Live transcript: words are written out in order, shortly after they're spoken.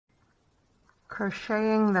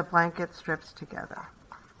crocheting the blanket strips together.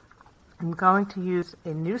 I'm going to use a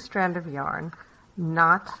new strand of yarn,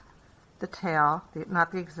 not the tail,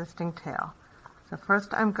 not the existing tail. So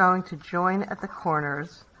first I'm going to join at the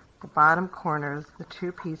corners, the bottom corners, the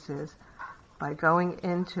two pieces, by going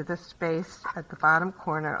into the space at the bottom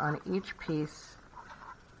corner on each piece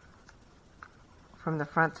from the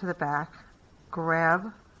front to the back,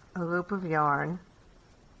 grab a loop of yarn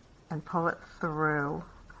and pull it through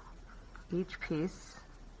each piece,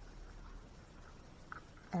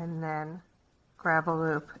 and then grab a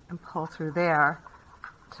loop and pull through there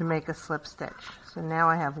to make a slip stitch. So now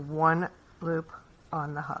I have one loop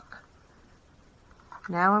on the hook.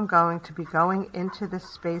 Now I'm going to be going into the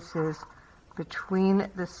spaces between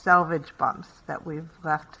the selvage bumps that we've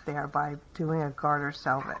left there by doing a garter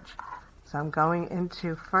selvage. So I'm going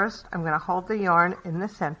into, first I'm going to hold the yarn in the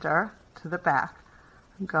center to the back.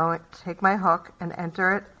 I'm going to take my hook and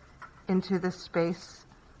enter it into the space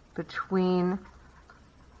between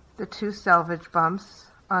the two selvage bumps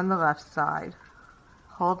on the left side.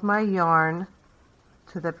 Hold my yarn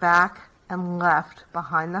to the back and left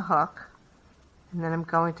behind the hook, and then I'm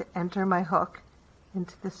going to enter my hook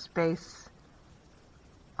into the space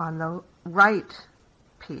on the right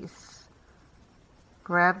piece.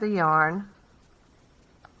 Grab the yarn,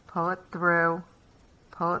 pull it through,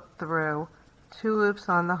 two loops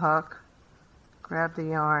on the hook, grab the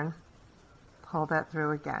yarn, pull that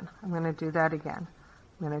through again. I'm going to do that again.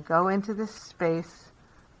 I'm going to go into this space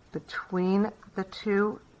between the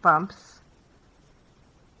two bumps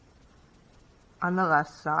on the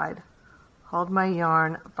left side, hold my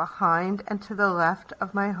yarn behind and to the left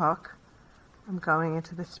of my hook. I'm going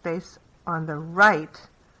into the space on the right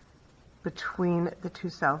between the two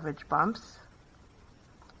selvage bumps.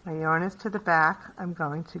 My yarn is to the back. I'm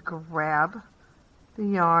going to grab the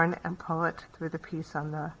yarn and pull it through the piece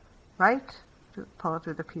on the right, pull it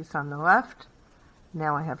through the piece on the left.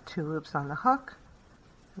 Now I have two loops on the hook,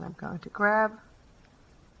 and I'm going to grab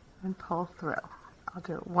and pull through. I'll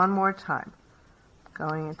do it one more time.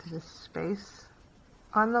 Going into this space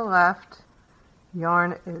on the left,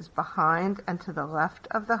 yarn is behind and to the left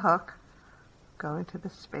of the hook. Going to the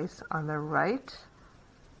space on the right,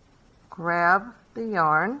 grab the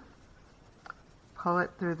yarn, pull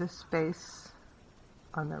it through the space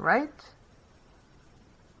on the right,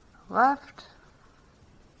 left,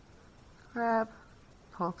 grab,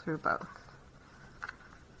 pull through both.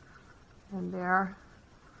 And there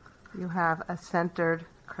you have a centered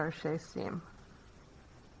crochet seam.